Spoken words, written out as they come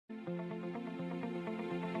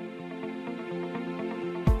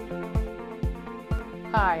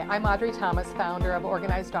Hi, I'm Audrey Thomas, founder of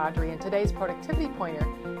Organized Audrey, and today's productivity pointer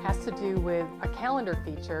has to do with a calendar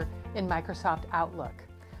feature in Microsoft Outlook.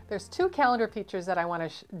 There's two calendar features that I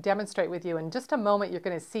want to demonstrate with you. In just a moment, you're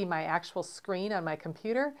going to see my actual screen on my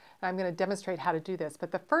computer, and I'm going to demonstrate how to do this.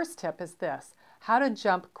 But the first tip is this: how to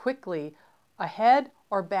jump quickly ahead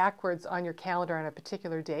or backwards on your calendar on a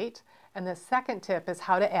particular date. And the second tip is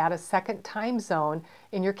how to add a second time zone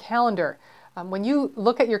in your calendar. When you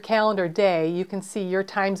look at your calendar day, you can see your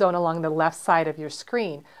time zone along the left side of your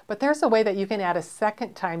screen. But there's a way that you can add a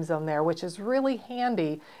second time zone there, which is really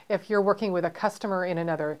handy if you're working with a customer in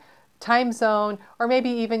another time zone, or maybe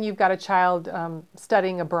even you've got a child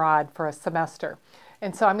studying abroad for a semester.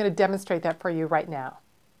 And so I'm going to demonstrate that for you right now.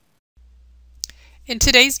 In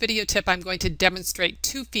today's video tip, I'm going to demonstrate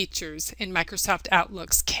two features in Microsoft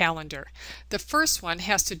Outlook's calendar. The first one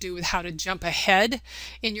has to do with how to jump ahead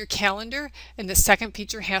in your calendar, and the second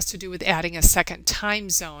feature has to do with adding a second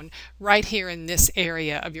time zone right here in this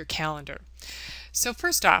area of your calendar. So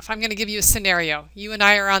first off, I'm going to give you a scenario. You and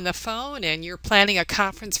I are on the phone and you're planning a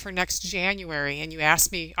conference for next January, and you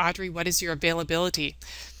ask me, Audrey, what is your availability?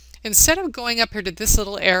 Instead of going up here to this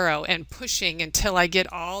little arrow and pushing until I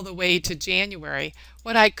get all the way to January,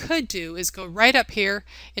 what I could do is go right up here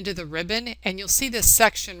into the ribbon, and you'll see this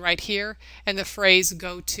section right here and the phrase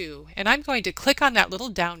go to. And I'm going to click on that little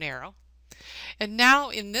down arrow. And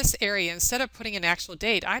now in this area, instead of putting an actual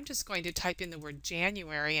date, I'm just going to type in the word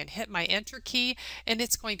January and hit my enter key, and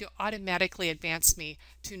it's going to automatically advance me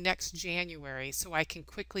to next January so I can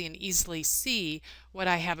quickly and easily see what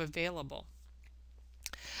I have available.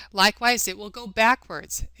 Likewise, it will go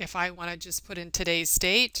backwards. If I want to just put in today's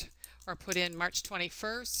date or put in March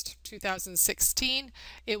 21st, 2016,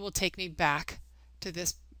 it will take me back to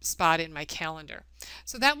this spot in my calendar.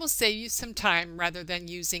 So that will save you some time rather than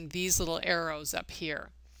using these little arrows up here.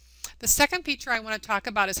 The second feature I want to talk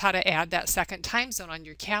about is how to add that second time zone on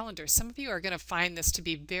your calendar. Some of you are going to find this to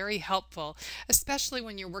be very helpful, especially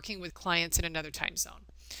when you're working with clients in another time zone.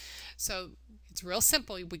 So it's real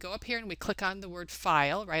simple. We go up here and we click on the word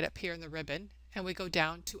File right up here in the ribbon, and we go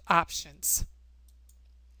down to Options.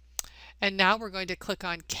 And now we're going to click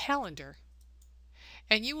on Calendar.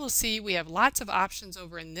 And you will see we have lots of options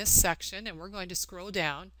over in this section, and we're going to scroll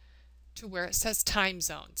down to where it says Time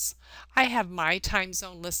Zones. I have my time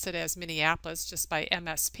zone listed as Minneapolis just by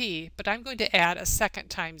MSP, but I'm going to add a second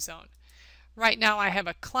time zone. Right now I have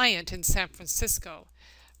a client in San Francisco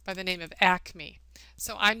by the name of Acme.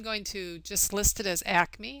 So I'm going to just list it as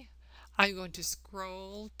Acme. I'm going to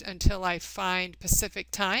scroll until I find Pacific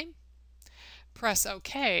Time, press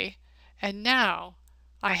OK, and now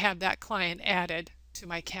I have that client added to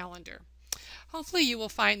my calendar. Hopefully you will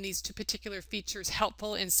find these two particular features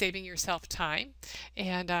helpful in saving yourself time,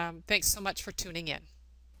 and thanks so much for tuning in.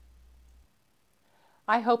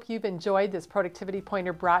 I hope you've enjoyed this productivity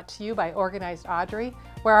pointer brought to you by Organized Audrey,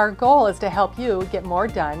 where our goal is to help you get more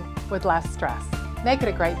done with less stress. Make it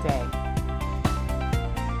a great day.